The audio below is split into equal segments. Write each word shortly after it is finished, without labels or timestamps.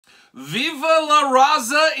Viva la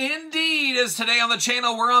Raza indeed, as today on the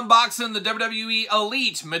channel we're unboxing the WWE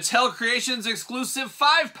Elite Mattel Creations exclusive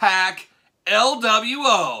 5-pack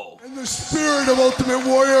LWO. And the spirit of Ultimate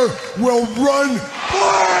Warrior will run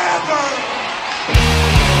forever!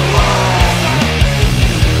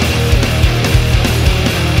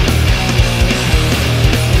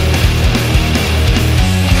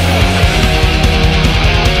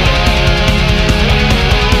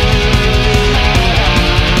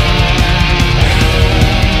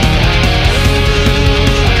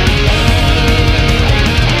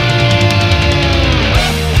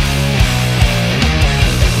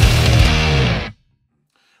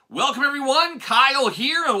 Welcome everyone, Kyle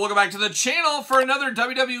here, and welcome back to the channel for another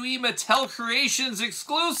WWE Mattel Creations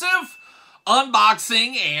exclusive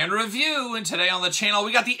unboxing and review. And today on the channel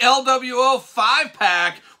we got the LWO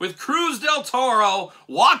 5-pack with Cruz del Toro,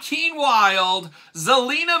 Joaquin Wilde,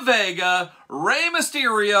 Zelina Vega, Rey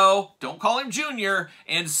Mysterio, don't call him Junior,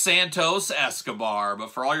 and Santos Escobar.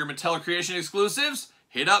 But for all your Mattel Creation exclusives,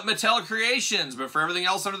 hit up Mattel Creations. But for everything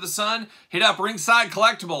else under the sun, hit up Ringside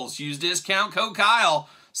Collectibles. Use discount code Kyle.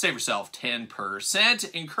 Save yourself 10%.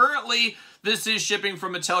 And currently, this is shipping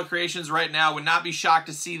from Mattel Creations right now. Would not be shocked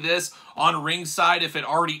to see this on Ringside if it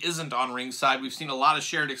already isn't on Ringside. We've seen a lot of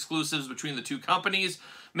shared exclusives between the two companies.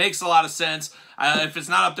 Makes a lot of sense. If it's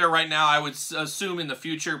not up there right now, I would assume in the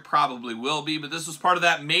future probably will be. But this was part of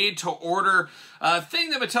that made-to-order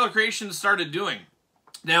thing that Mattel Creations started doing.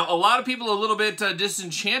 Now, a lot of people are a little bit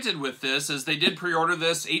disenchanted with this, as they did pre-order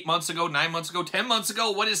this 8 months ago, 9 months ago, 10 months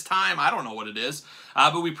ago. What is time? I don't know what it is.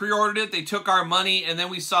 But we pre-ordered it, they took our money, and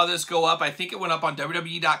then we saw this go up. I think it went up on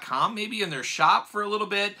WWE.com, maybe in their shop for a little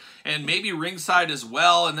bit, and maybe Ringside as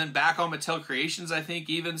well, and then back on Mattel Creations, I think,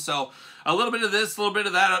 even. So a little bit of this, a little bit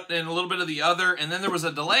of that, and a little bit of the other, and then there was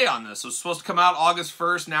a delay on this. It was supposed to come out August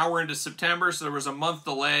 1st, now we're into September, so there was a month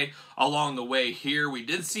delay along the way here. We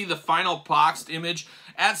did see the final boxed image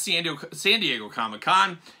at San Diego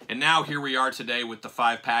Comic-Con, and now here we are today with the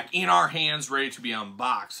 5-pack in our hands, ready to be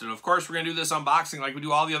unboxed. And of course, we're going to do this unboxing like we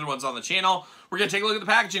do all the other ones on the channel. We're going to take a look at the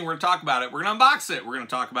packaging, we're going to talk about it, we're going to unbox it, we're going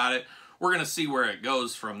to talk about it, we're going to see where it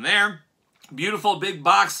goes from there. Beautiful big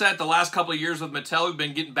box set. The last couple of years with Mattel, we've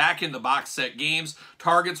been getting back in the box set games.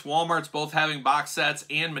 Targets, Walmart's both having box sets,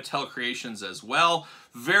 and Mattel Creations as well.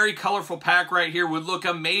 Very colorful pack right here. Would look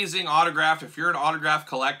amazing autographed. If you're an autograph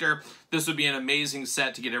collector, this would be an amazing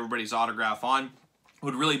set to get everybody's autograph on.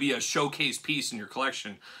 Would really be a showcase piece in your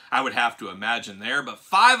collection, I would have to imagine there. But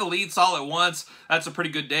 5 elites all at once, that's a pretty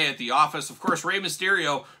good day at the office. Of course, Rey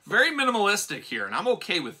Mysterio, very minimalistic here, and I'm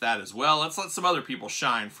okay with that as well. Let's let some other people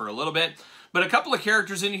shine for a little bit. But a couple of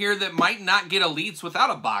characters in here that might not get elites without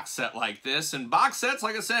a box set like this. And box sets,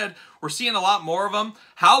 like I said, we're seeing a lot more of them.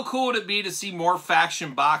 How cool would it be to see more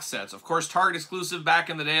faction box sets? Of course, Target exclusive back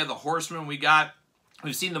in the day of the Horsemen we got.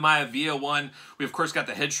 We've seen the Maya Villa one. We, of course, got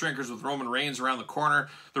the Head Shrinkers with Roman Reigns around the corner.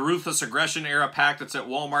 The Ruthless Aggression era pack that's at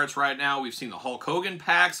Walmart's right now. We've seen the Hulk Hogan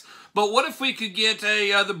packs. But what if we could get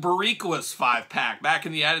the Bariquas 5-pack back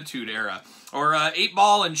in the Attitude era? Or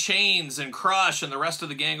 8-Ball and Chains and Crush and the rest of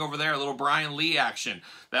the gang over there. A little Brian Lee action.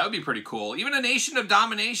 That would be pretty cool. Even a Nation of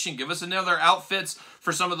Domination. Give us another outfits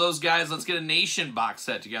for some of those guys. Let's get a Nation box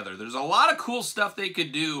set together. There's a lot of cool stuff they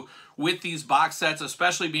could do with these box sets,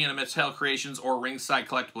 especially being a Mattel Creations or Ringside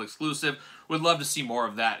Collectible exclusive. Would love to see more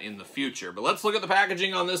of that in the future. But let's look at the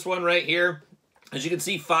packaging on this one right here. As you can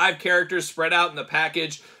see, 5 characters spread out in the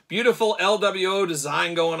package. Beautiful LWO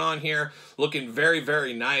design going on here. Looking very,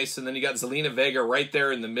 very nice. And then you got Zelina Vega right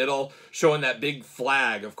there in the middle, showing that big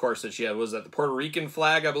flag, of course, that she had. Was that the Puerto Rican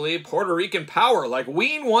flag, I believe? Puerto Rican power, like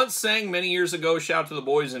Ween once sang many years ago. Shout out to the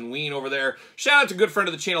boys in Ween over there. Shout out to good friend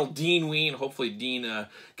of the channel, Dean Ween. Hopefully Dean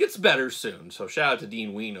gets better soon. So shout out to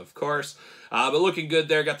Dean Ween, of course. But looking good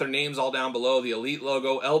there. Got their names all down below. The Elite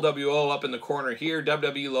logo, LWO up in the corner here.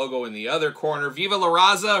 WWE logo in the other corner. Viva la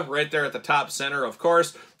Raza right there at the top center, of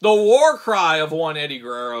course. The war cry of one Eddie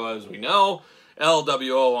Guerrero, as we know.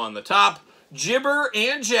 LWO on the top. Jibber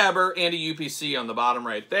and Jabber and a UPC on the bottom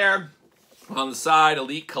right there. On the side,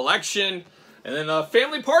 Elite Collection. And then a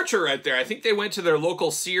family portrait right there. I think they went to their local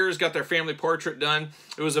Sears, got their family portrait done.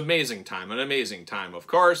 It was an amazing time, of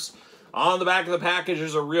course. On the back of the package,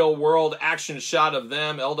 there's a real-world action shot of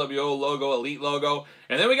them. LWO logo, Elite logo.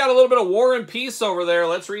 And then we got a little bit of War and Peace over there.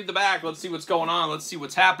 Let's read the back. Let's see what's going on. Let's see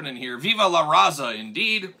what's happening here. Viva la Raza,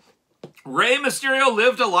 indeed. Rey Mysterio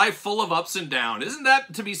lived a life full of ups and downs. Isn't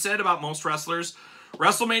that to be said about most wrestlers?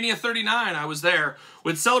 WrestleMania 39, I was there,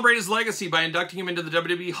 would celebrate his legacy by inducting him into the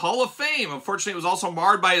WWE Hall of Fame. Unfortunately, it was also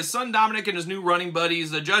marred by his son Dominic and his new running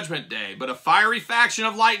buddies, the Judgment Day. But a fiery faction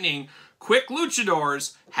of lightning quick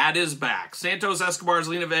luchadors had his back. Santos Escobar,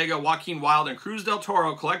 Zelina Vega, Joaquin Wilde, and Cruz del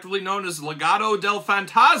Toro, collectively known as Legado del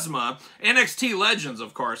Fantasma, NXT legends,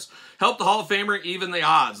 of course, helped the Hall of Famer even the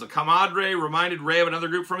odds. The Comadre reminded Ray of another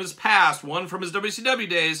group from his past, one from his WCW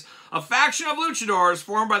days, a faction of luchadors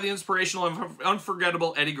formed by the inspirational and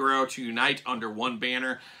unforgettable Eddie Guerrero to unite under one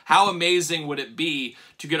banner. How amazing would it be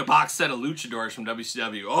to get a box set of luchadors from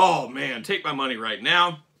WCW? Oh man, take my money right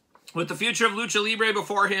now. With the future of Lucha Libre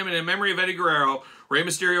before him and in memory of Eddie Guerrero, Rey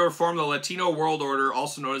Mysterio formed the Latino World Order,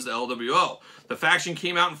 also known as the LWO. The faction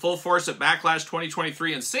came out in full force at Backlash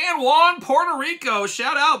 2023 in San Juan, Puerto Rico.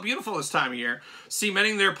 Shout out, beautiful this time of year.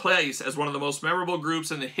 Cementing their place as one of the most memorable groups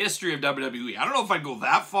in the history of WWE. I don't know if I'd go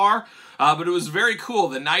that far, but it was very cool.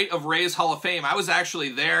 The night of Rey's Hall of Fame, I was actually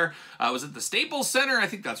there. I was at the Staples Center, I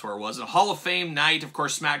think that's where it was. A Hall of Fame night, of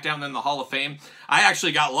course, SmackDown, then the Hall of Fame. I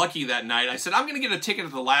actually got lucky that night. I said, I'm going to get a ticket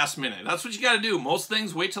at the last minute. That's what you got to do. Most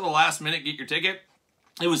things, wait till the last minute, get your ticket.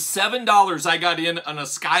 It was $7 I got in on a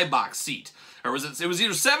skybox seat. Or was it was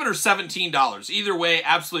either $7 or $17. Either way,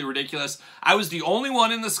 absolutely ridiculous. I was the only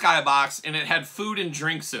one in the skybox, and it had food and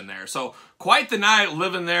drinks in there. So quite the night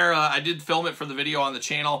living there. I did film it for the video on the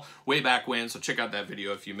channel way back when, so check out that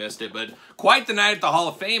video if you missed it. But quite the night at the Hall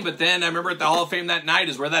of Fame. But then I remember at the Hall of Fame that night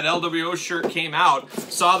is where that LWO shirt came out.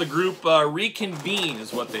 Saw the group reconvene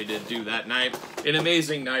is what they did do that night. An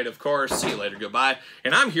amazing night, of course. See you later, goodbye.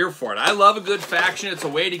 And I'm here for it. I love a good faction. It's a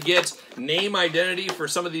way to get name identity for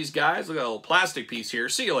some of these guys. Look at that little plastic piece here.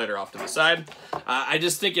 See you later off to the side. I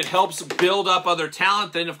just think it helps build up other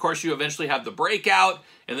talent. Then, of course, you eventually have the breakout,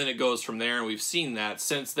 and then it goes from there, and we've seen that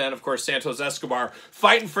since then. Of course, Santos Escobar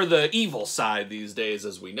fighting for the evil side these days,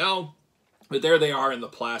 as we know. But there they are in the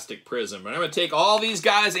plastic prison. But I'm going to take all these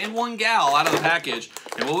guys and one gal out of the package,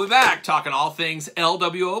 and we'll be back talking all things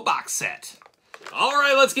LWO box set. All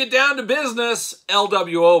right, let's get down to business,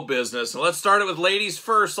 LWO business. And let's start it with ladies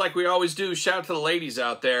first, like we always do. Shout out to the ladies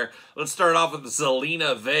out there. Let's start off with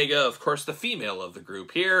Zelina Vega, of course, the female of the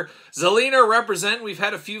group here. Zelina represent, we've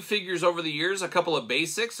had a few figures over the years, a couple of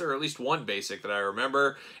basics, or at least one basic that I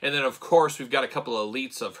remember. And then, of course, we've got a couple of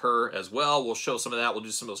elites of her as well. We'll show some of that. We'll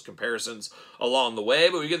do some of those comparisons along the way.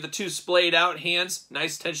 But we get the two splayed out hands.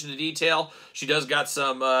 Nice attention to detail. She does got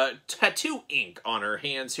some tattoo ink on her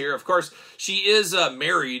hands here. Of course, she is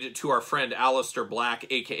married to our friend Aleister Black,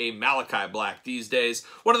 a.k.a. Malachi Black these days.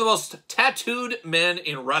 One of the most tattooed men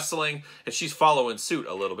in wrestling. And she's following suit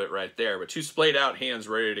a little bit right there. But two splayed out hands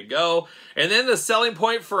ready to go. And then the selling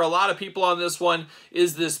point for a lot of people on this one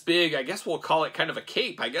is this big, I guess we'll call it kind of a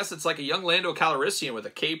cape. I guess it's like a young Lando Calrissian with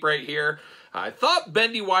a cape right here. I thought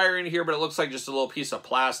bendy wire in here, but it looks like just a little piece of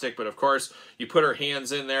plastic. But of course, you put her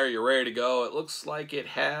hands in there, you're ready to go. It looks like it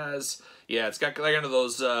has, yeah, it's got like one of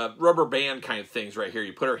those rubber band kind of things right here.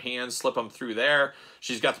 You put her hands, slip them through there.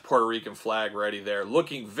 She's got the Puerto Rican flag ready there.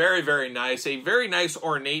 Looking very, very nice. A very nice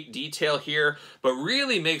ornate detail here, but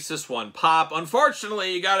really makes this one pop.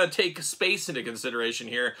 Unfortunately, you got to take space into consideration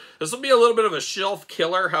here. This will be a little bit of a shelf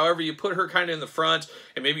killer. However, you put her kind of in the front,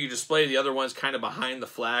 and maybe you display the other ones kind of behind the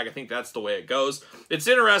flag. I think that's the way it goes. It's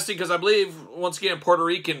interesting because I believe, once again, Puerto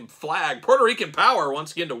Rican flag, Puerto Rican power,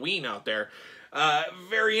 once again, to Ween out there.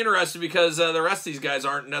 Very interesting because the rest of these guys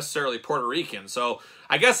aren't necessarily Puerto Rican. So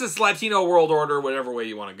I guess it's Latino World Order, whatever way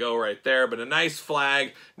you want to go right there. But a nice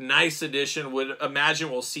flag, nice addition. Would imagine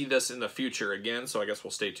we'll see this in the future again. So I guess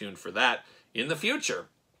we'll stay tuned for that in the future.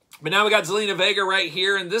 But now we got Zelina Vega right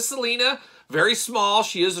here. And this Zelina, very small.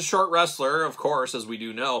 She is a short wrestler, of course, as we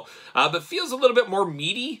do know. But feels a little bit more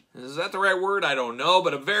meaty. Is that the right word? I don't know.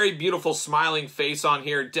 But a very beautiful smiling face on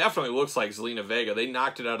here. Definitely looks like Zelina Vega. They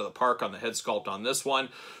knocked it out of the park on the head sculpt on this one.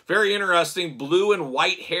 Very interesting. Blue and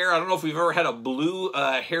white hair. I don't know if we've ever had a blue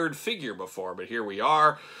haired figure before, but here we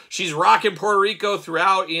are. She's rocking Puerto Rico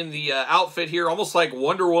throughout in the outfit here. Almost like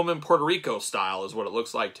Wonder Woman Puerto Rico style is what it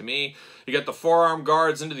looks like to me. You got the forearm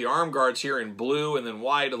guards into the arm guards here in blue and then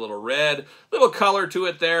white, a little red. Little color to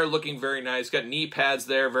it there, looking very nice. Got knee pads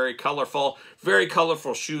there, very colorful. Very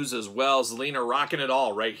colorful shoes as well. Zelina rocking it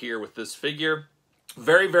all right here with this figure.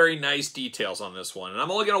 Very, very nice details on this one. And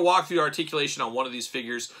I'm only going to walk through the articulation on one of these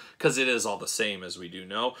figures because it is all the same, as we do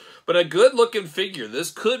know. But a good-looking figure.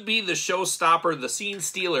 This could be the showstopper, the scene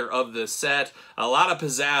stealer of this set. A lot of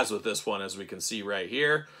pizzazz with this one, as we can see right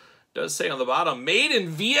here. Does say on the bottom, made in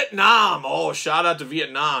Vietnam. Oh, shout out to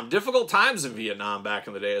Vietnam. Difficult times in Vietnam back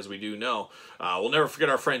in the day, as we do know. We'll never forget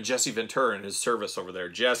our friend Jesse Ventura and his service over there.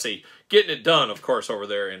 Jesse, getting it done, of course, over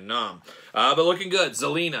there in Nam. But looking good.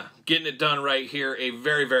 Zelina, getting it done right here. A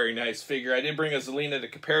very, very nice figure. I did bring a Zelina to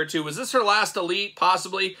compare it to. Was this her last Elite?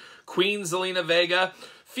 Possibly. Queen Zelina Vega.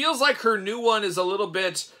 Feels like her new one is a little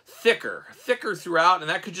bit thicker throughout, and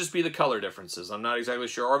that could just be the color differences. I'm not exactly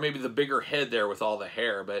sure, or maybe the bigger head there with all the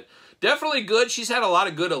hair, but definitely good. She's had a lot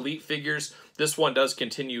of good Elite figures. This one does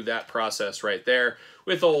continue that process right there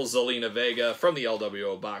with old Zelina Vega from the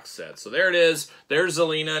LWO box set. So there it is. There's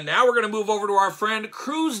Zelina. Now we're going to move over to our friend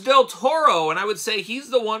Cruz del Toro, and I would say he's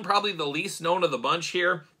the one probably the least known of the bunch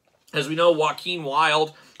here. As we know, Joaquin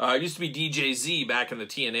Wilde used to be DJZ back in the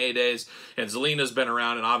TNA days, and Zelina's been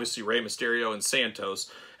around, and obviously Rey Mysterio and Santos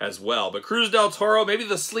as well. But Cruz del Toro, maybe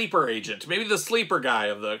the sleeper agent, maybe the sleeper guy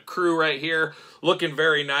of the crew right here, looking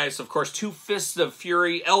very nice. Of course, 2 Fists of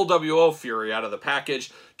Fury, LWO Fury out of the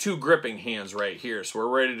package, 2 gripping hands right here. So we're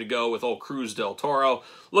ready to go with old Cruz del Toro.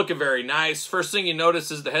 Looking very nice. First thing you notice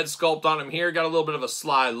is the head sculpt on him here. Got a little bit of a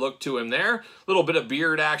sly look to him there. A little bit of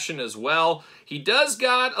beard action as well. He does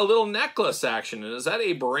got a little necklace action. And is that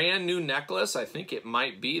a brand new necklace? I think it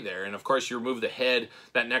might be there. And of course, you remove the head,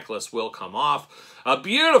 that necklace will come off. A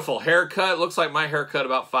beautiful haircut. Looks like my haircut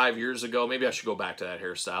about 5 years ago. Maybe I should go back to that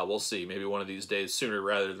hairstyle. We'll see. Maybe one of these days, sooner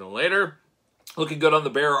rather than later. Looking good on the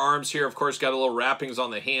bare arms here. Of course, got a little wrappings on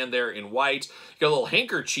the hand there in white. Got a little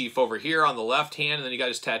handkerchief over here on the left hand, and then you got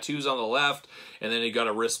his tattoos on the left, and then he got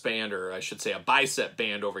a wristband, or I should say a bicep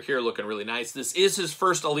band over here, looking really nice. This is his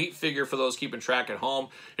first Elite figure for those keeping track at home,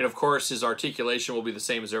 and of course, his articulation will be the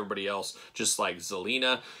same as everybody else, just like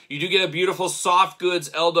Zelina. You do get a beautiful soft goods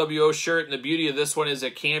LWO shirt, and the beauty of this one is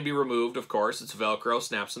it can be removed, of course. It's Velcro,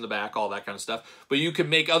 snaps in the back, all that kind of stuff, but you can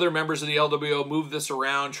make other members of the LWO move this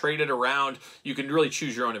around, trade it around. You can really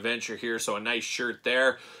choose your own adventure here, so a nice shirt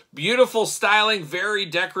there. Beautiful styling, very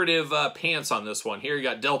decorative pants on this one. Here you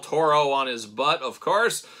got Del Toro on his butt, of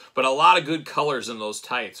course, but a lot of good colors in those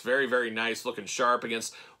tights. Very, very nice, looking sharp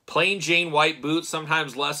against plain Jane white boots.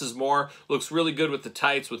 Sometimes less is more. Looks really good with the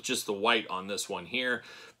tights with just the white on this one here.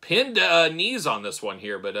 Pinned knees on this one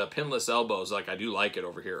here, but pinless elbows, like I do like it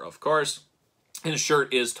over here, of course. And the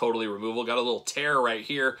shirt is totally removable. Got a little tear right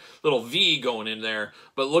here, little V going in there,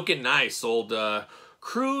 but looking nice. Old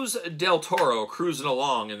Cruz del Toro cruising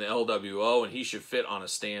along in the LWO, and he should fit on a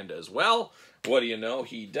stand as well. What do you know?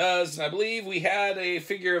 He does. And I believe we had a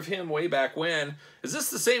figure of him way back when. Is this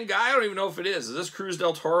the same guy? I don't even know if it is. Is this Cruz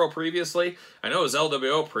del Toro previously? I know it was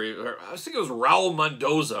LWO I think it was Raul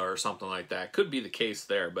Mendoza or something like that. Could be the case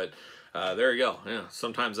there, but there you go. Yeah,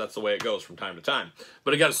 sometimes that's the way it goes from time to time.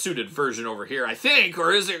 But I got a suited version over here, I think,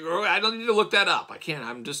 or is it? I don't need to look that up. I can't.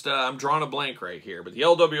 I'm just I'm drawing a blank right here. But the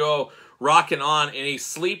LWO rocking on in a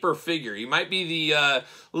sleeper figure. He might be the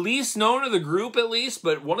least known of the group, at least,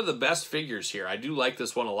 but one of the best figures here. I do like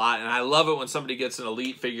this one a lot, and I love it when somebody gets an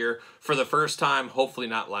Elite figure for the first time, hopefully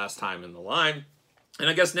not last time in the line.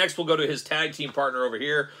 And I guess next we'll go to his tag team partner over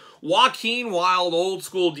here, Joaquin Wilde, old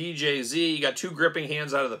school DJZ. You got 2 gripping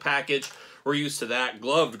hands out of the package. We're used to that.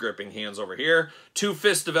 Gloved gripping hands over here. 2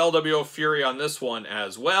 Fists of LWO Fury on this one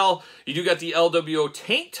as well. You do got the LWO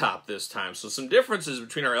tank top this time, so some differences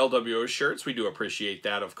between our LWO shirts. We do appreciate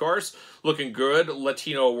that, of course. Looking good.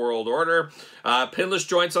 Latino World Order. Pinless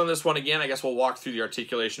joints on this one again. I guess we'll walk through the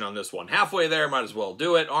articulation on this one. Halfway there, might as well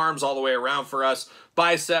do it. Arms all the way around for us.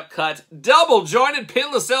 Bicep cut. Double jointed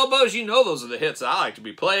pinless elbows. You know those are the hits I like to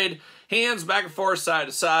be played. Hands back and forth, side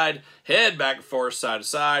to side. Head back and forth, side to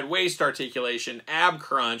side. Waist articulation. Ab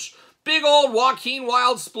crunch. Big old Joaquin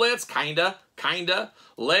Wilde splits. Kinda.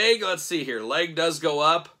 Leg, let's see here. Leg does go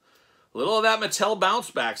up. A little of that Mattel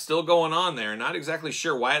bounce back still going on there. Not exactly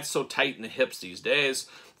sure why it's so tight in the hips these days.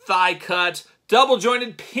 Thigh cut. Double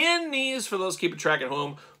jointed pin knees for those keeping track at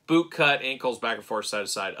home. Boot cut. Ankles back and forth, side to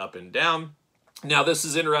side, up and down. Now, this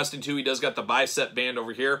is interesting, too. He does got the bicep band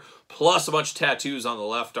over here, plus a bunch of tattoos on the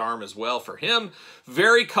left arm as well for him.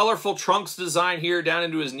 Very colorful trunks design here down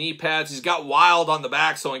into his knee pads. He's got Wild on the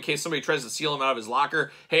back, so in case somebody tries to steal him out of his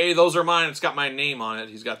locker, hey, those are mine. It's got my name on it.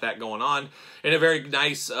 He's got that going on. And a very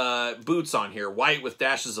nice boots on here. White with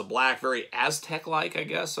dashes of black. Very Aztec-like, I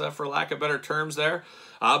guess, for lack of better terms there.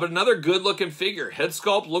 But another good-looking figure. Head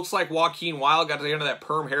sculpt looks like Joaquin Wilde. Got the end of that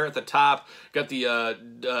perm hair at the top. Got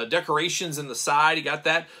the decorations in the side. He got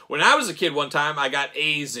that. When I was a kid one time, I got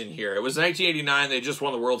A's in here. It was 1989. They just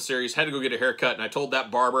won the World Series. Had to go get a haircut, and I told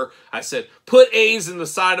that barber, I said, put A's in the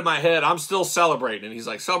side of my head. I'm still celebrating. And he's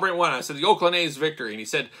like, celebrate what? I said, the Oakland A's victory. And he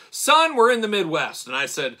said, son, we're in the Midwest. And I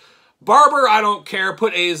said, barber, I don't care.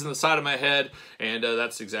 Put A's in the side of my head. And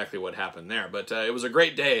that's exactly what happened there. But it was a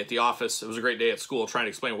great day at the office. It was a great day at school trying to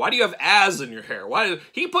explain, why do you have as in your hair? Why did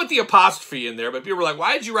he put the apostrophe in there? But people were like,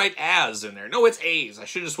 why did you write as in there? No, it's A's. I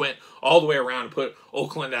should have just went all the way around and put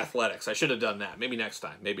Oakland Athletics. I should have done that. Maybe next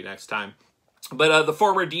time. Maybe next time. But the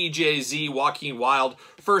former DJZ, Joaquin Wilde,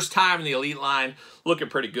 first time in the Elite line, looking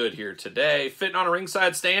pretty good here today. Fitting on a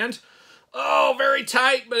ringside stand. Oh, very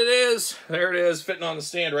tight, but it is. There it is, fitting on the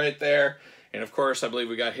stand right there. And, of course, I believe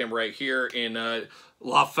we got him right here in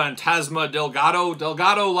La Fantasma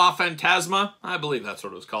Delgado La Fantasma. I believe that's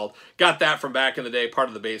what it was called. Got that from back in the day, part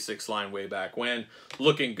of the Basics line way back when.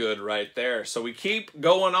 Looking good right there. So we keep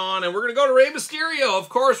going on, and we're going to go to Rey Mysterio. Of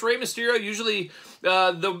course, Rey Mysterio usually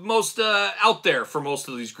the most out there for most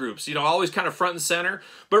of these groups. You know, always kind of front and center.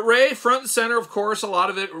 But Rey, front and center, of course, a lot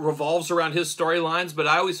of it revolves around his storylines, but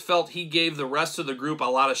I always felt he gave the rest of the group a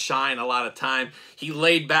lot of shine, a lot of time. He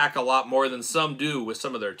laid back a lot more than some do with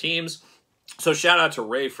some of their teams. So shout out to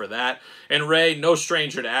Rey for that. And Rey, no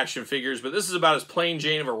stranger to action figures, but this is about as plain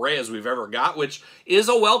Jane of a Rey as we've ever got, which is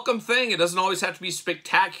a welcome thing. It doesn't always have to be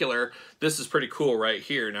spectacular. This is pretty cool right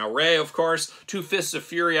here. Now Rey, of course, 2 Fists of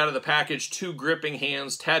Fury out of the package, 2 gripping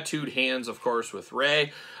hands, tattooed hands, of course, with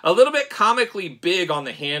Rey. A little bit comically big on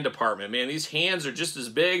the hand department, man. These hands are just as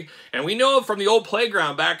big, and we know from the old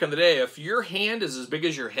playground back in the day, if your hand is as big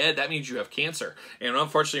as your head, that means you have cancer. And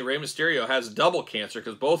unfortunately, Rey Mysterio has double cancer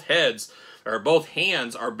because both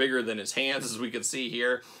hands are bigger than his hands, as we can see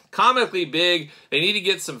here. Comically big. They need to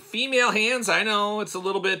get some female hands. I know it's a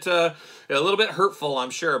little bit hurtful, I'm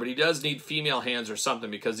sure, but he does need female hands or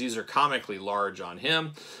something because these are comically large on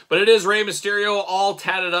him. But it is Rey Mysterio, all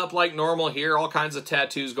tatted up like normal here. All kinds of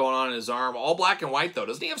tattoos going on in his arm. All black and white, though.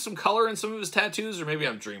 Doesn't he have some color in some of his tattoos? Or maybe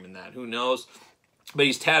I'm dreaming that. Who knows? But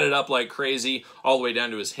he's tatted up like crazy all the way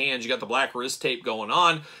down to his hands. You got the black wrist tape going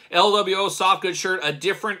on. LWO soft goods shirt, a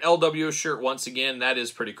different LWO shirt once again. That is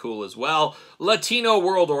pretty cool as well. Latino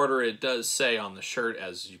World Order, it does say on the shirt,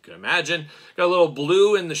 as you can imagine. Got a little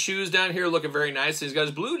blue in the shoes down here, looking very nice. He's got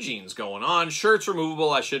his blue jeans going on. Shirt's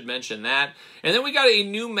removable, I should mention that. And then we got a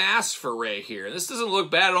new mask for Rey here. This doesn't look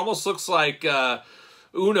bad. It almost looks like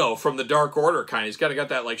Uno from the Dark Order kind of. He's got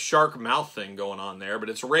that like shark mouth thing going on there, but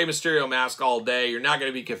it's a Rey Mysterio mask all day. You're not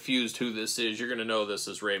going to be confused who this is. You're going to know this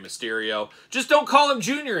is Rey Mysterio. Just don't call him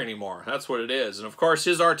Junior anymore. That's what it is. And of course,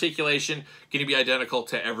 his articulation going to be identical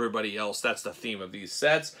to everybody else. That's the theme of these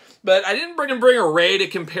sets. But I didn't bring a Rey to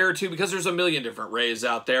compare to because there's a million different Reys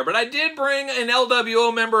out there. But I did bring an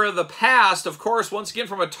LWO member of the past. Of course, once again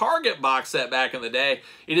from a Target box set back in the day.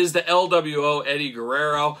 It is the LWO Eddie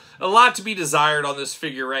Guerrero. A lot to be desired on this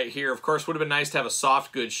figure right here. Of course, would have been nice to have a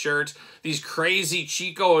soft goods shirt. These crazy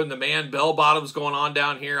Chico and the Man bell bottoms going on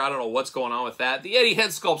down here. I don't know what's going on with that. The Eddie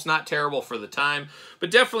head sculpt's not terrible for the time,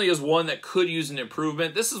 but definitely is one that could use an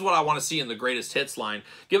improvement. This is what I want to see in the greatest hits line.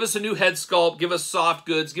 Give us a new head sculpt, give us soft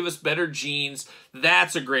goods, give us better jeans.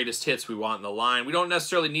 That's a greatest hits we want in the line. We don't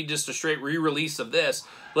necessarily need just a straight re-release of this.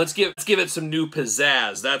 Let's give it some new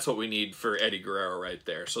pizzazz. That's what we need for Eddie Guerrero right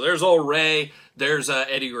there. So there's old Rey. There's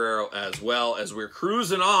Eddie Guerrero as well as we're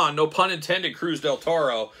cruising on. No pun intended, Cruz del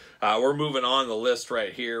Toro. We're moving on the list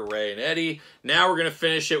right here, Rey and Eddie. Now we're going to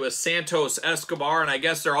finish it with Santos Escobar, and I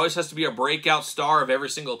guess there always has to be a breakout star of every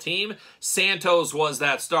single team. Santos was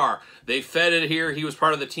that star. They fed it here. He was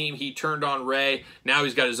part of the team. He turned on Rey. Now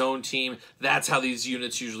he's got his own team. That's how these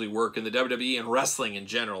units usually work in the WWE and wrestling in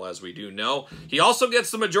general, as we do know. He also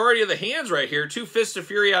gets the majority of the hands right here. 2 Fists of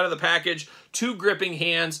Fury out of the package, 2 gripping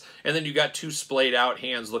hands, and then you got 2 splayed out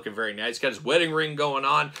hands looking very nice. Got his wedding ring going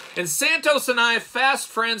on. And Santos and I, fast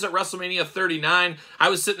friends at WrestleMania 39. I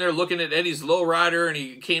was sitting there looking at Eddie's lowrider, and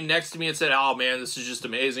he came next to me and said, "Oh man, this is just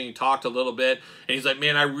amazing." He talked a little bit, and he's like,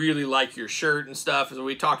 "Man, I really like your shirt and stuff." And so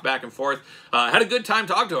we talked back and forth. Had a good time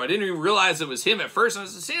talking to him. I didn't even realize it was him at first. And I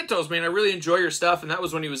said, "Santos, man, I really enjoy your stuff." And that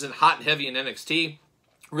was when he was in Hot and Heavy in NXT.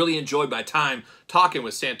 Really enjoyed my time talking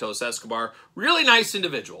with Santos Escobar. Really nice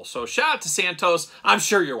individual. So shout out to Santos. I'm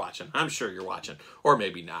sure you're watching. I'm sure you're watching. Or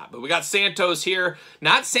maybe not. But we got Santos here.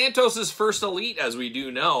 Not Santos's first Elite, as we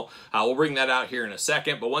do know. We'll bring that out here in a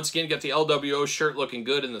second. But once again, got the LWO shirt looking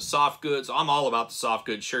good in the soft goods. I'm all about the soft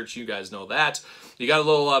goods shirts. You guys know that. You got a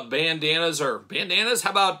little bandanas, or bandanas?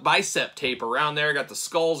 How about bicep tape around there? Got the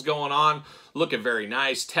skulls going on. Looking very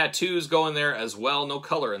nice. Tattoos going there as well. No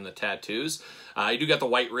color in the tattoos. You do got the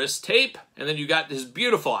white wrist tape, and then you got his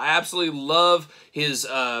beautiful, I absolutely love his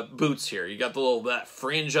boots here. You got that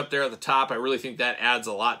fringe up there at the top. I really think that adds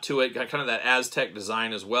a lot to it. Got kind of that Aztec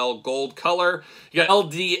design as well. Gold color. You got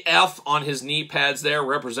LDF on his knee pads there,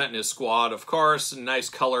 representing his squad, of course. Nice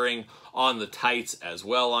coloring on the tights as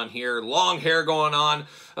well on here. Long hair going on.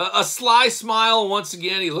 a sly smile once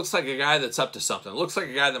again. He looks like a guy that's up to something. Looks like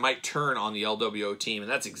a guy that might turn on the LWO team,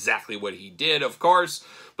 and that's exactly what he did, of course.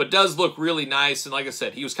 But does look really nice, and like I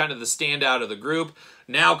said, he was kind of the standout of the group.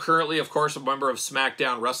 Now, currently, of course, a member of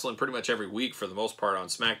SmackDown, wrestling pretty much every week for the most part on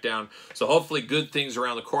SmackDown. So hopefully good things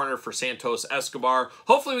around the corner for Santos Escobar.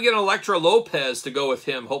 Hopefully we get an Elektra Lopez to go with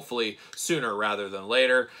him, hopefully sooner rather than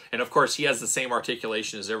later. And of course, he has the same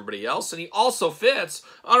articulation as everybody else, and he also fits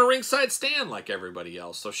on a ringside stand like everybody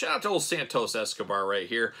else. So shout out to old Santos Escobar right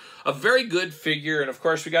here. A very good figure, and of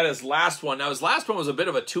course we got his last one. Now his last one was a bit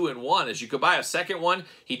of a 2-in-1, as you could buy a second one.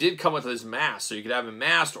 He did come with his mask, so you could have him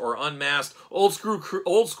masked or unmasked. Old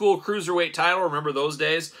school cruiserweight title, remember those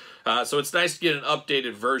days? So it's nice to get an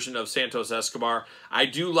updated version of Santos Escobar. I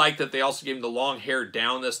do like that they also gave him the long hair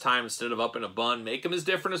down this time instead of up in a bun. Make him as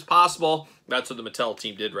different as possible. That's what the Mattel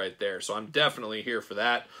team did right there. So I'm definitely here for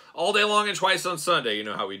that. All day long and twice on Sunday. You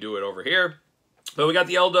know how we do it over here. But we got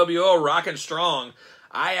the LWO rocking strong.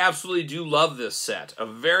 I absolutely do love this set. A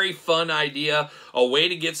very fun idea. A way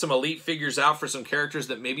to get some elite figures out for some characters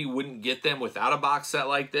that maybe wouldn't get them without a box set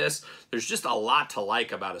like this. There's just a lot to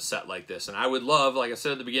like about a set like this. And I would love, like I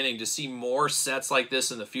said at the beginning, to see more sets like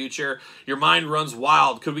this in the future. Your mind runs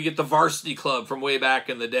wild. Could we get the Varsity Club from way back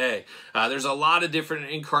in the day? There's a lot of different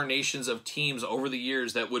incarnations of teams over the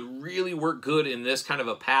years that would really work good in this kind of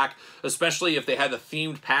a pack, especially if they had the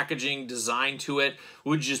themed packaging design to it.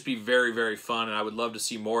 Would just be very, very fun, and I would love to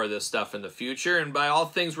see more of this stuff in the future. And by all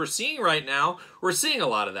things we're seeing right now, we're seeing a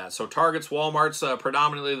lot of that. So Targets, Walmart's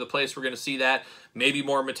predominantly the place we're going to see that. Maybe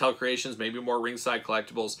more Mattel Creations, maybe more ringside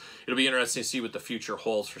collectibles. It'll be interesting to see what the future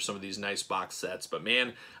holds for some of these nice box sets. But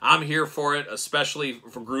man, I'm here for it, especially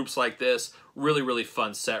for groups like this. Really, really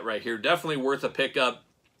fun set right here. Definitely worth a pickup.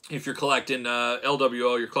 If you're collecting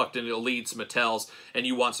LWO, you're collecting Elites, Mattels, and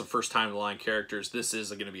you want some first-time-in-line characters, this is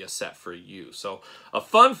going to be a set for you. So, a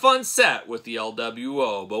fun set with the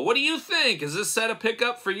LWO. But what do you think? Is this set a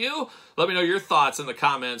pickup for you? Let me know your thoughts in the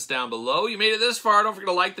comments down below. You made it this far. Don't forget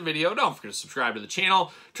to like the video. Don't forget to subscribe to the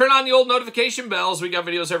channel. Turn on the old notification bells. We got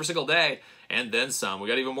videos every single day. And then some. We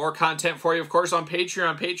got even more content for you, of course, on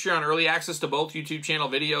Patreon. Patreon, early access to both YouTube channel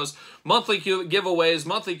videos, monthly giveaways,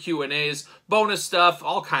 monthly Q&As, bonus stuff,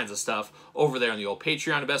 all kinds of stuff over there on the old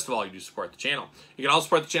Patreon. And best of all, you do support the channel. You can also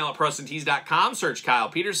support the channel at PressandTees.com. Search Kyle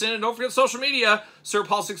Peterson. And don't forget social media.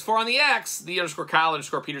 SirPaul64 on the X,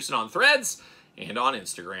 _Kyle_Peterson on Threads, and on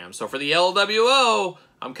Instagram. So for the LWO,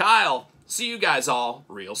 I'm Kyle. See you guys all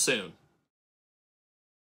real soon.